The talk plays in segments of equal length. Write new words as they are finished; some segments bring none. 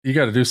You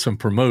got to do some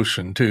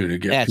promotion too to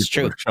get That's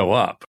people true. to show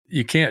up.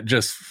 You can't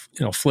just,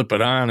 flip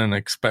it on and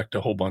expect a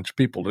whole bunch of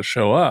people to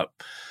show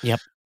up. Yep.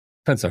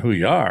 Depends on who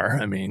you are.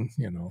 I mean,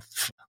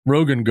 if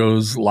Rogan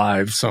goes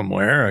live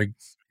somewhere, I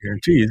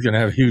guarantee he's going to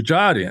have a huge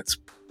audience.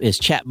 His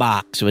chat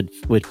box would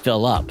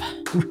fill up.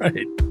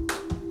 Right.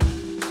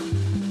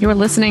 You're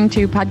listening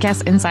to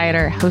Podcast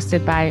Insider,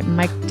 hosted by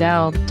Mike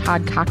Dell,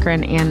 Todd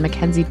Cochran, and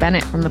Mackenzie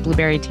Bennett from the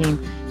Blueberry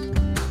team,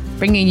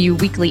 bringing you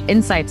weekly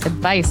insights,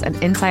 advice, and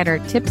insider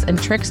tips and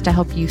tricks to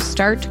help you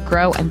start,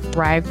 grow, and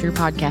thrive through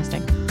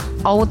podcasting,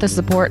 all with the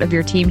support of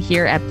your team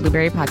here at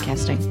Blueberry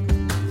Podcasting.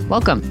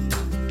 Welcome.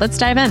 Let's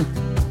dive in.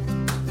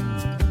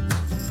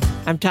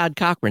 I'm Todd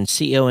Cochran,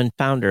 CEO and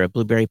founder of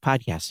Blueberry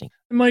Podcasting.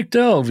 I'm Mike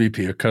Dell,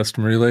 VP of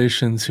Customer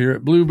Relations here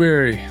at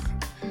Blueberry.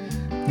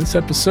 This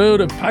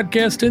episode of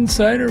Podcast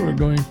Insider, we're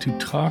going to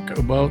talk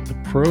about the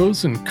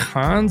pros and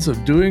cons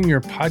of doing your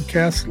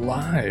podcast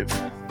live.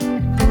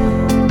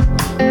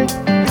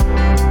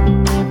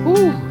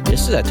 Ooh,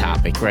 this is a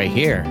topic right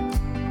here.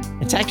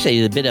 It's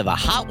actually a bit of a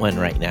hot one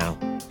right now.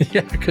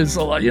 Yeah, because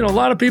a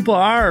lot of people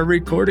are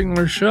recording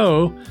their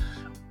show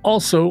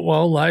also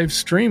while live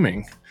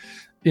streaming,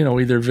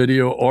 either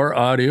video or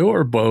audio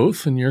or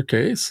both in your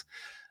case.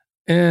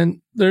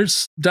 And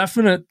there's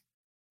definite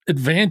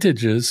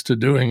advantages to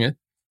doing it.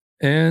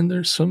 And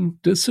there's some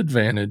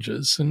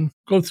disadvantages, and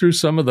go through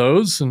some of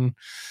those. And,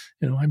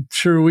 I'm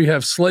sure we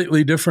have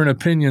slightly different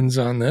opinions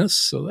on this.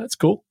 So that's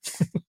cool.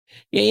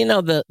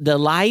 Yeah, the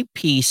live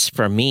piece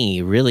for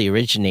me really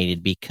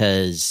originated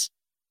because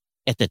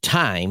at the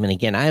time, and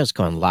again, I was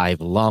going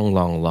live a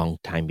long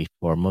time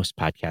before most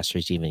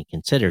podcasters even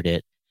considered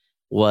it,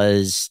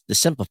 was the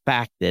simple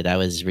fact that I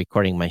was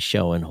recording my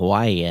show in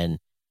Hawaii and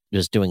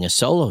was doing a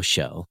solo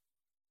show.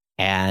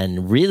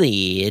 And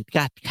really, it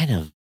got kind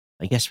of,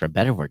 I guess for a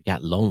better word,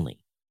 got lonely.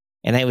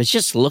 And I was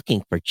just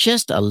looking for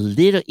just a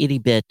little itty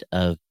bit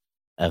of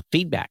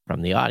feedback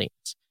from the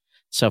audience.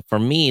 So for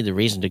me, the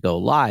reason to go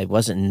live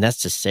wasn't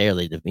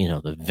necessarily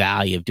the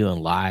value of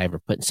doing live or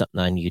putting something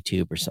on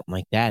YouTube or something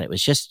like that. It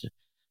was just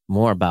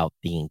more about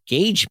the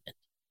engagement.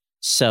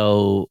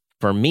 So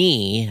for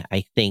me,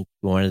 I think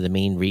one of the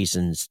main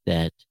reasons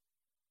that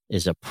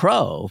is a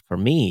pro for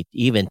me,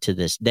 even to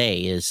this day,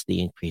 is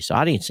the increased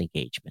audience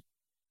engagement,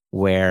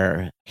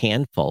 where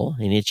handful,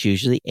 and it's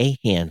usually a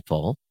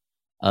handful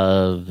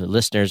of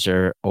listeners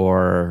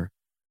or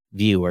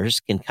viewers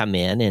can come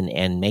in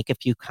and make a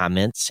few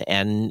comments,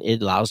 and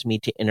it allows me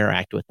to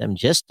interact with them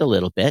just a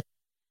little bit.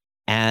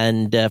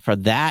 And for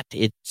that,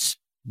 it's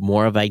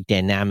more of a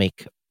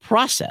dynamic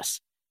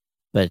process.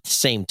 But at the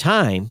same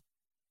time,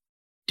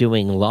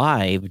 doing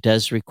live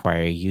does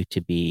require you to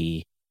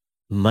be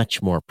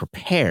much more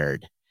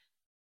prepared,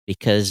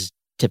 because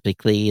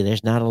typically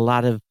there's not a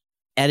lot of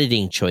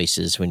editing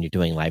choices when you're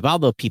doing live.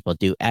 Although people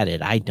do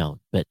edit, I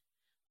don't. But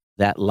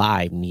that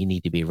live, you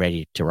need to be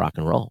ready to rock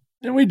and roll.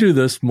 And we do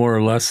this more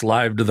or less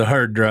live to the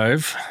hard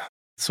drive.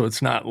 So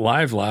it's not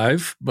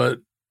live, but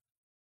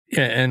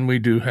yeah, and we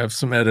do have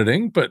some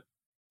editing. But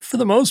for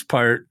the most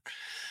part,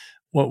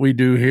 what we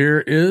do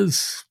here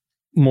is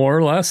more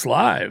or less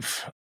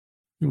live.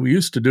 We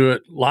used to do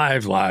it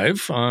live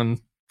on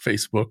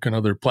Facebook and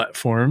other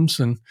platforms,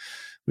 and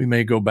we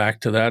may go back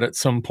to that at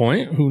some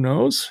point. Who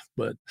knows?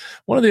 But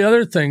one of the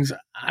other things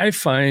I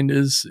find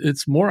is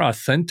it's more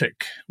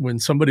authentic when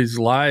somebody's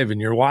live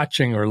and you're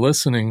watching or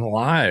listening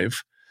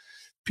live.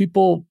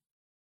 People,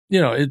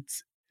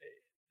 it's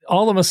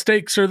all the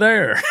mistakes are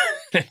there.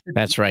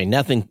 That's right.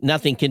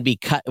 Nothing can be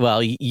cut.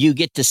 Well, you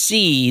get to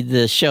see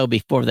the show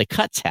before the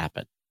cuts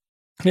happen.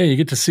 Yeah, you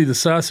get to see the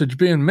sausage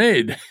being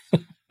made.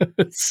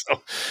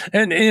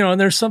 And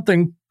there's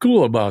something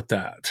cool about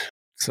that.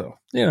 So,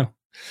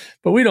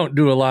 but we don't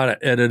do a lot of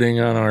editing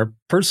on our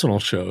personal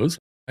shows.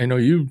 I know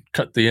you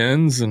cut the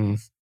ends and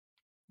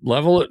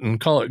level it and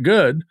call it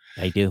good.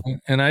 I do.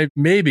 And I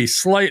maybe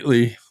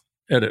slightly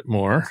edit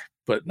more,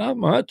 but not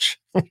much.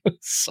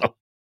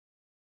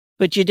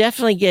 But you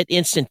definitely get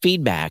instant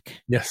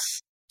feedback.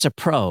 Yes. It's a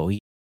pro.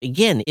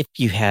 Again, if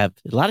you have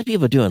a lot of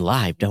people doing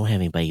live, don't have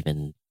anybody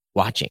even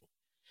watching.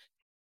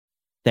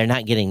 They're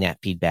not getting that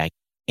feedback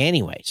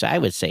anyway. So I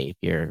would say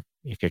if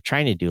you're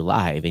trying to do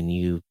live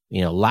and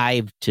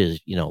live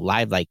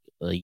like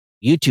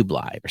YouTube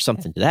live or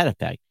something to that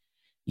effect,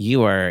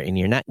 and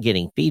you're not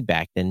getting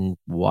feedback, then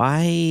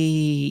why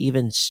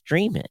even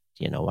stream it?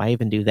 Why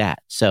even do that?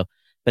 So,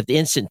 but the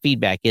instant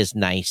feedback is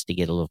nice to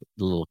get a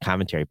little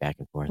commentary back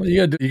and forth. Well,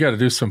 you got to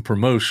do some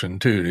promotion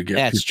too to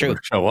get people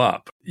to show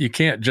up. You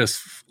can't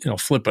just,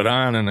 flip it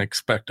on and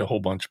expect a whole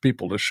bunch of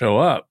people to show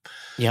up.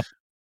 Yep.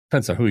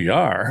 Depends on who you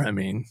are. I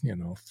mean,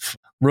 if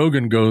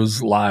Rogan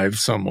goes live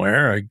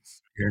somewhere, I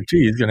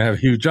guarantee he's going to have a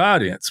huge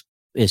audience.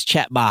 His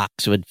chat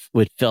box would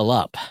fill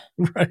up.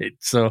 Right.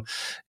 So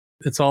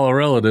it's all a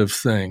relative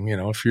thing.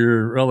 If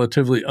you're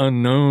relatively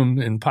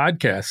unknown in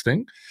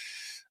podcasting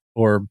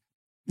or,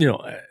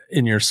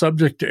 in your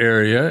subject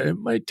area, it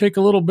might take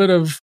a little bit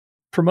of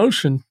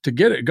promotion to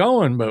get it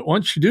going. But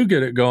once you do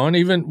get it going,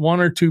 even one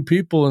or two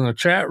people in the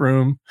chat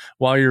room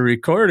while you're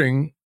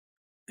recording,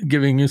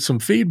 giving you some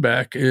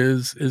feedback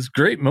is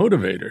great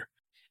motivator.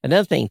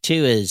 Another thing too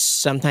is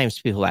sometimes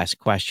people ask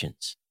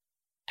questions.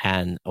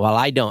 And while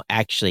I don't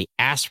actually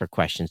ask for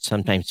questions,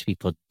 sometimes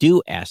people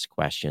do ask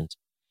questions.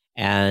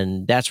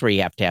 And that's where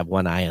you have to have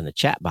one eye on the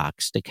chat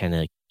box to kind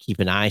of keep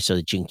an eye so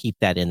that you can keep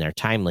that in there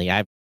timely.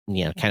 I've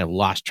kind of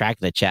lost track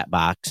of the chat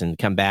box and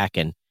come back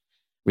and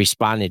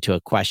responded to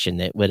a question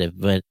that would have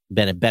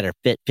been a better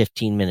fit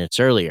 15 minutes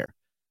earlier.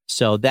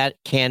 So that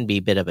can be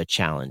a bit of a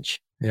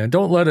challenge. Yeah,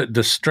 don't let it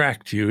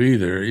distract you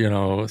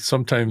either.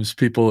 Sometimes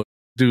people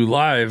do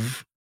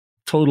live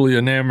totally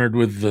enamored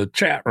with the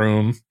chat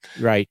room.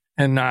 Right.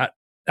 And not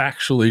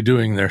actually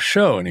doing their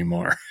show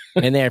anymore.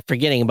 And they're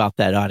forgetting about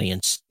that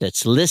audience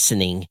that's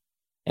listening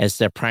as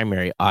their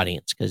primary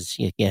audience. Because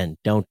again,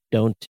 don't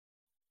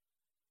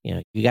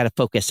you got to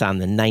focus on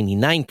the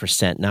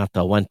 99%, not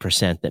the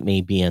 1% that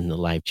may be in the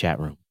live chat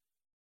room.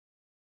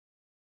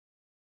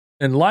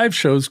 And live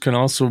shows can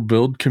also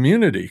build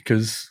community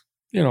because,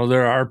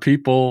 there are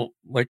people,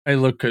 like I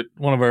look at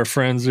one of our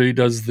friends, he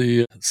does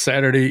the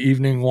Saturday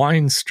evening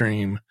wine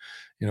stream,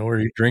 where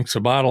he drinks a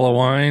bottle of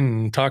wine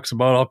and talks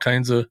about all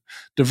kinds of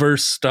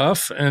diverse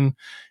stuff. And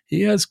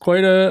he has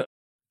quite a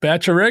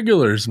batch of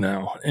regulars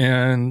now.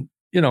 And,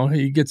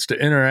 he gets to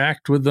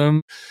interact with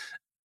them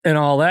and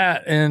all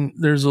that. And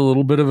there's a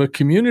little bit of a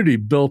community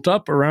built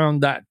up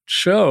around that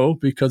show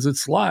because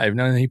it's live.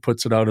 Now he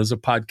puts it out as a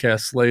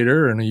podcast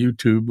later and a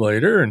YouTube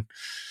later.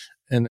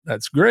 And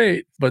that's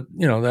great. But,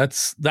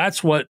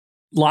 that's what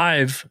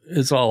live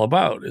is all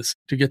about, is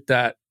to get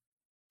that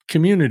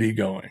community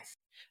going.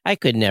 I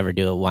could never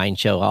do a wine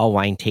show. All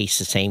wine tastes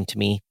the same to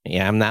me.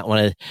 Yeah, I'm not one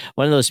of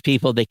those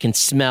people that can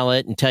smell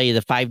it and tell you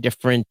the 5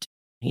 different,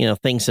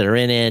 things that are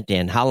in it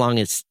and how long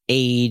it's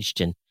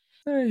aged. And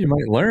you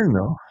might learn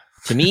though.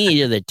 To me,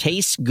 either it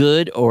tastes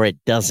good or it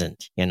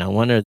doesn't.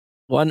 One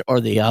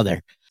or the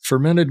other.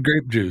 Fermented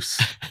grape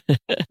juice.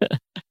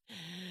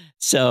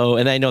 So,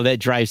 and I know that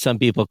drives some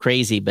people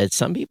crazy, but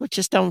some people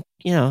just don't.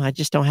 I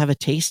just don't have a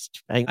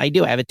taste. I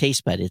do have a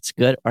taste bud. It's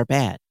good or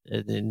bad.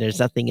 There's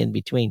nothing in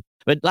between.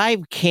 But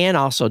live can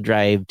also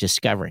drive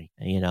discovery.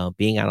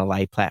 Being on a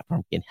live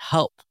platform can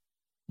help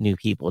new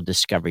people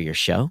discover your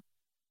show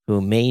who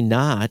may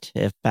not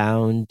have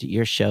found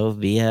your show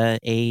via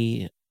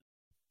a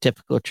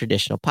typical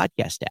traditional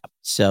podcast app.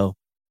 So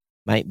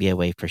might be a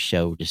way for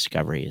show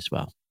discovery as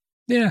well.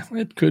 Yeah,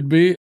 it could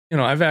be.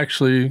 I've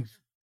actually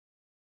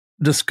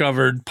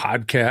discovered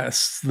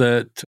podcasts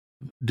that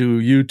do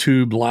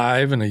YouTube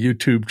live and a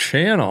YouTube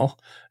channel,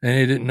 and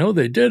I didn't know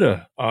they did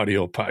a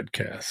audio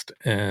podcast.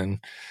 And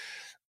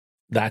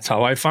that's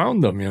how I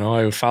found them.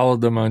 I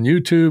followed them on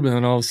YouTube, and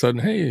then all of a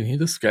sudden, hey,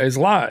 this guy's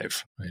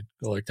live. I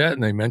go like that,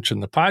 and they mention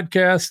the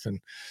podcast. And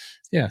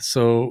yeah,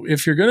 so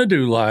if you're going to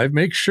do live,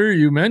 make sure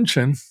you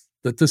mention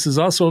that this is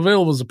also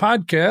available as a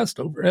podcast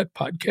over at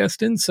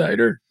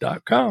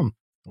podcastinsider.com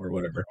or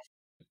whatever.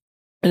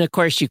 And of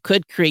course, you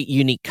could create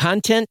unique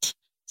content,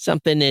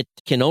 something that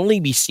can only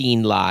be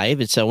seen live.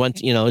 And so once,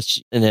 it's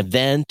an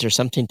event or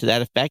something to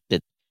that effect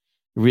that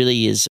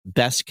really is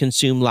best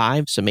consumed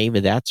live. So maybe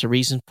that's a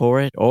reason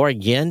for it. Or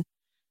again,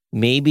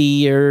 maybe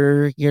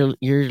you're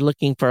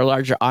looking for a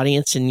larger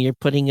audience and you're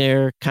putting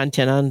your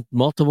content on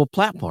multiple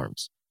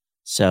platforms.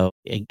 So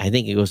I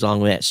think it goes along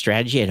with that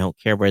strategy. I don't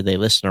care where they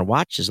listen or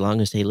watch, as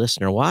long as they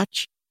listen or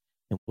watch,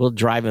 and we'll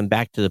drive them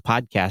back to the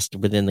podcast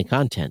within the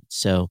content.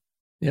 So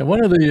yeah,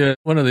 one of the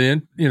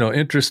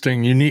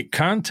interesting, unique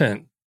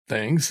content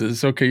things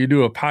is, okay, you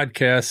do a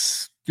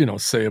podcast,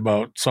 say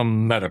about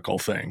some medical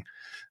thing.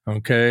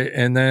 Okay.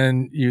 And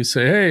then you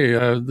say,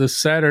 hey, this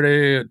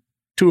Saturday at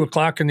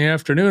 2:00 in the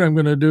afternoon, I'm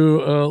going to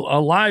do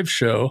a live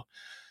show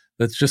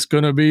that's just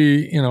going to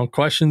be,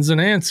 questions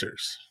and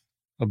answers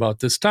about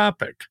this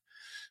topic.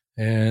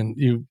 And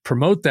you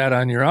promote that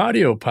on your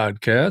audio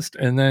podcast,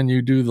 and then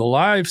you do the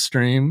live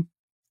stream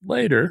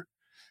later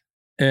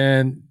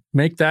and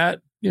make that,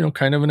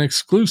 kind of an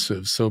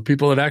exclusive. So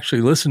people that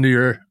actually listen to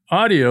your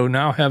audio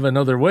now have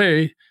another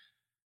way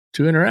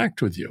to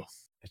interact with you.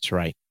 That's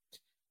right.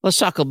 Let's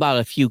talk about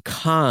a few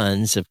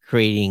cons of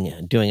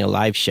doing a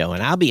live show.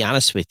 And I'll be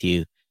honest with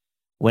you,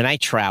 when I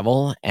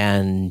travel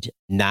and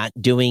not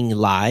doing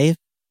live,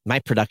 my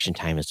production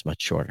time is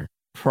much shorter,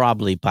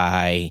 probably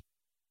by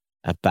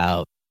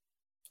about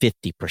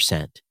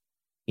 50%,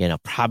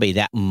 probably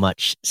that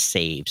much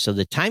saved. So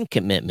the time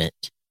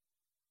commitment,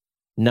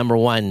 number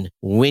one,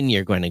 when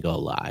you're going to go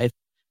live.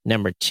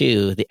 Number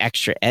two, the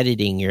extra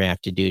editing you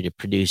have to do to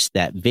produce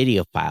that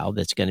video file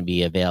that's going to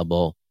be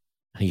available,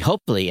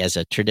 hopefully as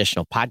a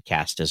traditional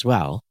podcast as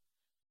well,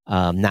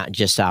 not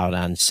just out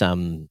on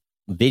some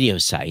video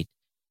site.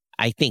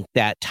 I think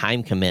that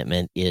time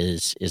commitment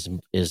is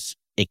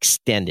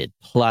extended.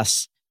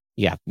 Plus,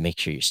 you have to make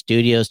sure your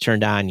studio's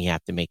turned on. You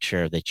have to make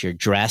sure that you're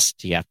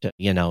dressed. You have to,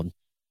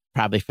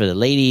 probably for the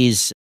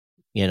ladies,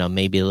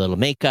 maybe a little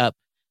makeup.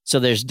 So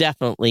there's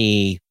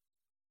definitely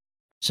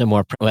some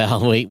more.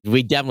 Well,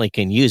 we definitely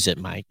can use it,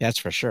 Mike. That's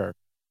for sure.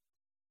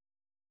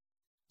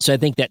 So I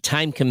think that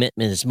time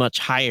commitment is much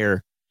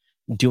higher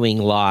doing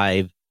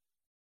live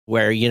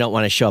where you don't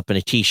want to show up in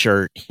a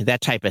t-shirt, that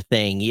type of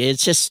thing.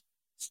 It's just,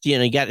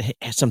 you got to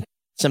have some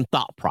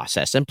thought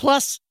process, and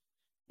plus,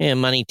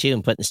 money too,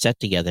 and putting the set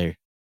together.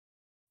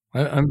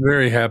 I'm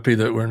very happy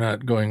that we're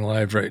not going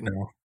live right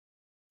now.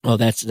 Oh,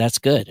 that's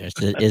good.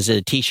 Is it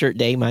a t-shirt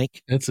day,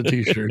 Mike? It's a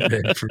t-shirt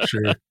day for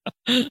sure.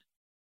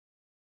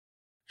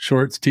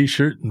 Shorts,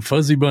 t-shirt, and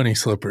fuzzy bunny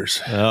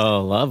slippers.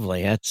 Oh,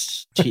 lovely.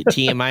 That's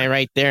TMI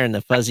right there in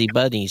the fuzzy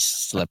bunny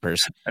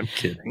slippers. I'm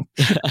kidding.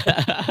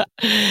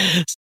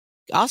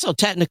 Also,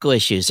 technical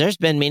issues. There's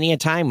been many a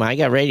time when I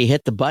got ready to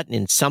hit the button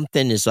and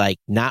something is like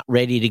not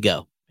ready to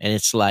go. And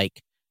it's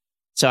like,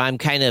 so I'm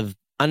kind of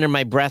under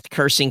my breath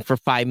cursing for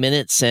 5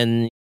 minutes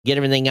and get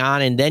everything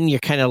on. And then you're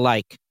kind of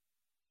like,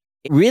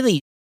 it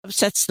really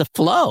upsets the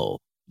flow,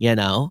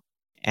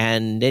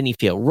 and then you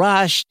feel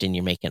rushed and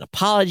you're making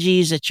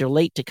apologies that you're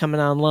late to coming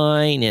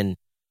online. And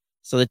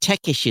so the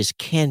tech issues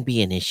can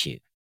be an issue.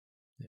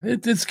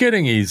 It's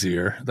getting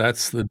easier.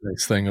 That's the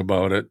nice thing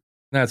about it.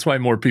 That's why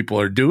more people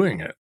are doing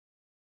it.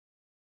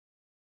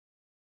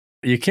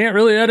 You can't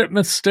really edit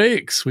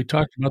mistakes. We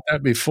talked about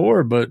that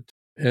before, but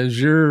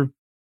as you're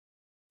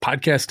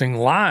podcasting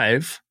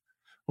live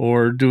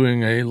or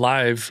doing a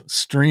live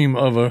stream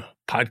of a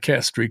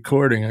podcast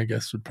recording, I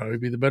guess would probably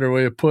be the better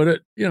way to put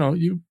it.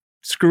 You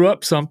screw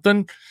up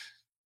something,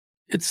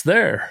 it's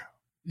there.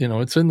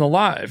 It's in the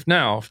live.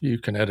 Now, you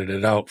can edit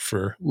it out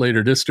for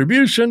later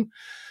distribution,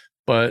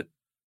 but,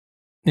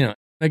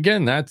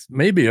 again, that's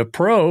maybe a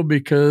pro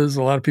because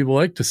a lot of people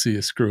like to see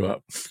you screw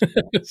up.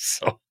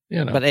 So,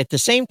 But at the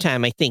same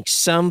time, I think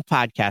some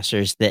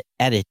podcasters that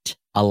edit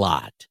a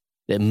lot,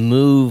 that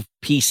move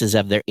pieces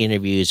of their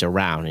interviews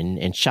around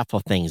and shuffle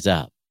things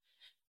up,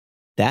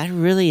 that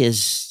really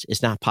is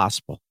not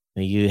possible.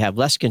 You have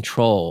less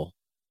control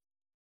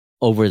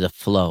over the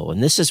flow.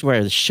 And this is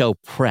where the show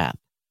prep,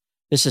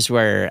 this is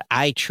where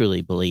I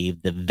truly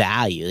believe the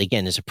value,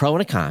 again, there's a pro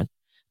and a con.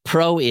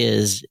 Pro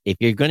is if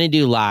you're going to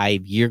do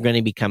live, you're going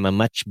to become a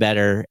much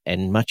better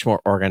and much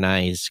more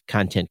organized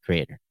content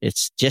creator.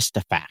 It's just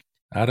a fact.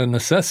 Out of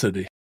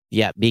necessity.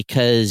 Yeah,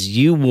 because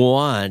you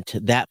want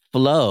that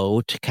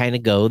flow to kind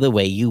of go the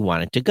way you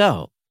want it to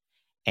go.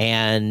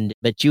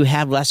 But you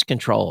have less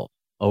control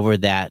over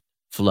that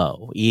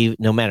flow,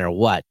 no matter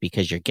what,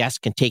 because your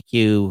guest can take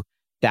you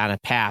down a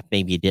path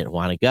maybe you didn't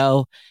want to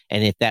go.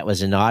 And if that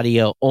was an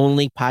audio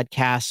only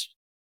podcast,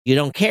 you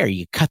don't care.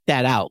 You cut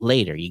that out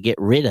later. You get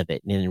rid of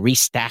it and then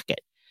restack it.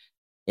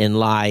 In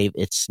live,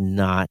 it's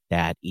not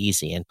that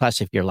easy. And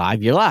plus, if you're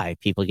live, you're live.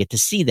 People get to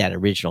see that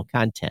original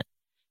content.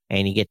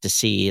 And you get to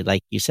see,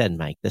 like you said,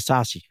 Mike, the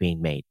sausage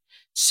being made.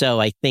 So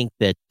I think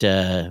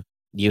that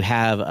you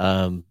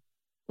have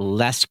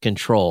less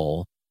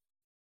control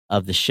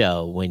of the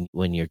show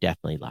when you're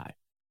definitely live.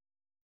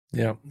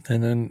 Yeah.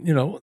 And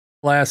then,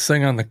 last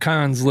thing on the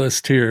cons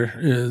list here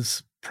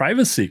is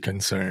privacy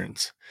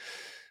concerns.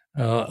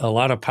 A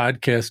lot of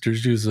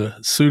podcasters use a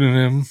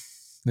pseudonym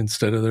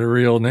instead of their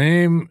real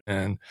name,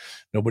 and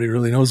nobody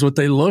really knows what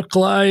they look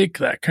like,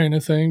 that kind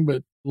of thing.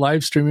 But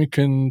live streaming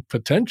can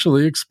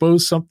potentially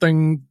expose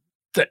something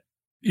that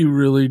you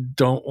really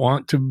don't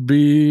want to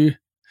be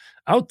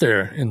out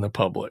there in the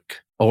public.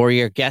 Or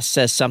your guest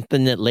says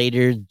something that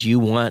later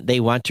they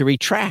want to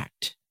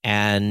retract,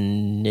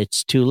 and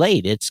it's too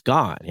late. It's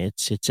gone.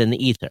 It's in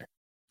the ether.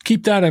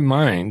 Keep that in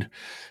mind.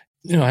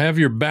 Have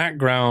your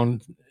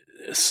background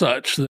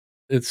such that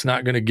it's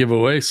not going to give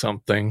away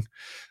something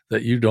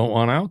that you don't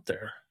want out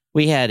there.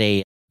 We had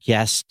a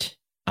guest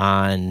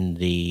on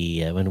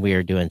when we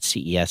were doing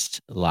CES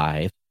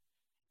Live,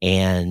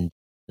 and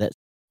the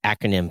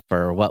acronym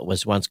for what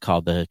was once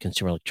called the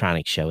Consumer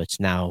Electronics Show. It's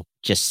now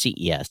just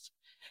CES.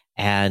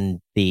 And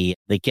the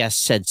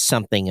guest said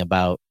something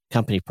about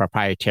company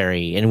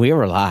proprietary, and we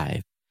were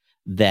live,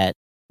 that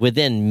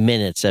within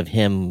minutes of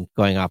him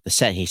going off the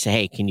set, he said,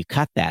 "Hey, can you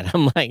cut that?"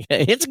 I'm like,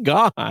 "It's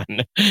gone.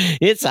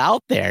 It's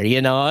out there."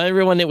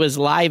 Everyone that was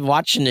live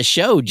watching the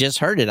show just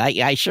heard it.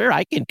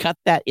 I can cut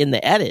that in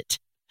the edit.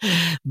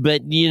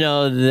 But,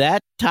 that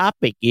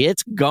topic,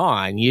 it's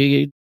gone.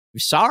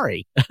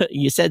 Sorry,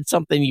 you said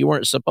something you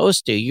weren't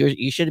supposed to.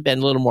 You should have been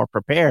a little more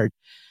prepared.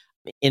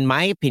 In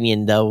my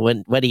opinion, though,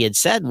 what he had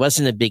said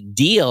wasn't a big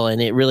deal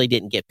and it really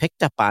didn't get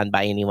picked up on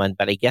by anyone.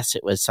 But I guess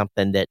it was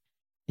something that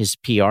his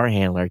PR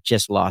handler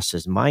just lost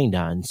his mind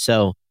on.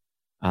 So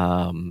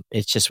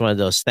it's just one of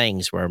those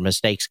things where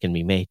mistakes can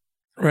be made.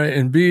 Right.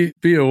 And be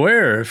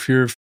aware if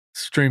you're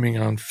streaming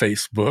on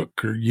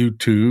Facebook or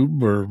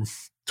YouTube or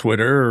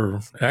Twitter or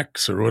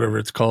X or whatever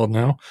it's called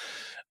now,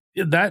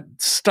 that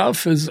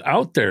stuff is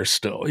out there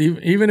still.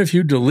 Even if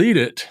you delete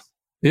it,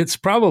 it's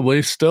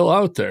probably still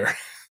out there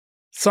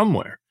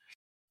somewhere.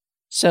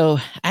 So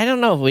I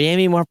don't know. We have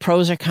any more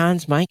pros or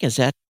cons, Mike? Is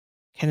that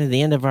kind of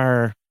the end of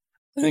our...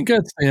 I think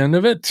that's the end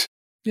of it.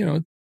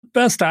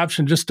 Best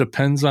option just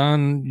depends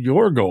on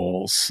your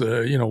goals.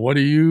 What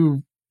do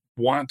you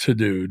want to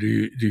do?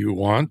 Do you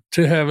want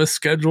to have a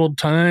scheduled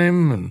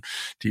time? And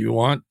do you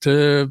want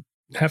to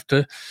have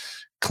to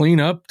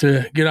clean up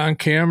to get on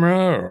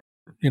camera?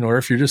 Or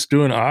if you're just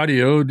doing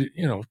audio,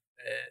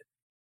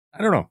 I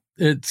don't know.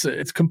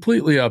 It's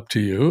completely up to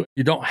you.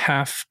 You don't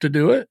have to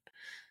do it.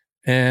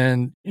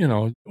 And,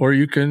 or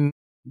you can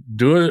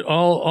do it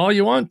all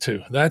you want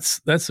to. That's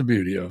the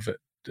beauty of it.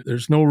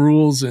 There's no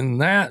rules in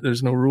that.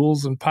 There's no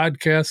rules in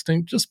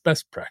podcasting, just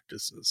best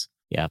practices.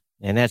 Yeah.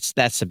 And that's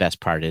the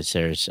best part is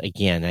there's,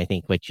 again, I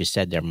think what you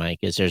said there, Mike,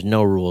 is there's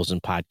no rules in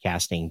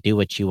podcasting. Do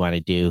what you want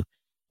to do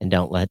and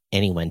don't let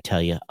anyone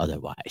tell you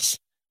otherwise.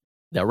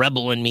 The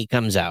rebel in me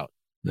comes out.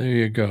 There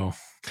you go.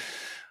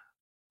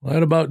 Well,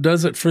 that about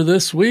does it for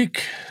this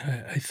week.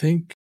 I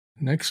think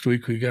next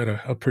week we got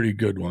a pretty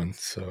good one.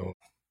 So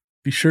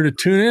be sure to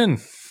tune in.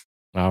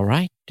 All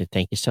right.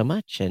 Thank you so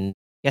much. And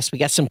yes, we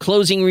got some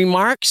closing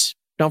remarks.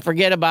 Don't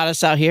forget about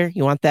us out here.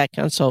 You want that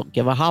consult,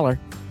 give a holler.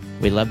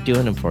 We love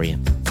doing them for you.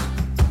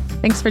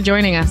 Thanks for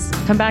joining us.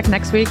 Come back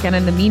next week. And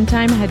in the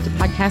meantime, head to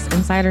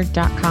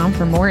podcastinsider.com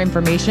for more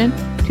information,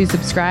 to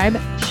subscribe,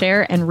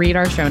 share, and read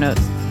our show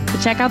notes.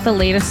 To check out the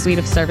latest suite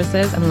of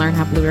services and learn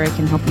how Blueberry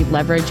can help you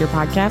leverage your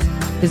podcast,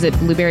 visit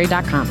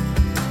blueberry.com.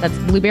 That's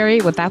Blueberry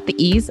without the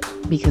E's,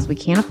 because we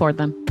can't afford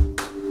them.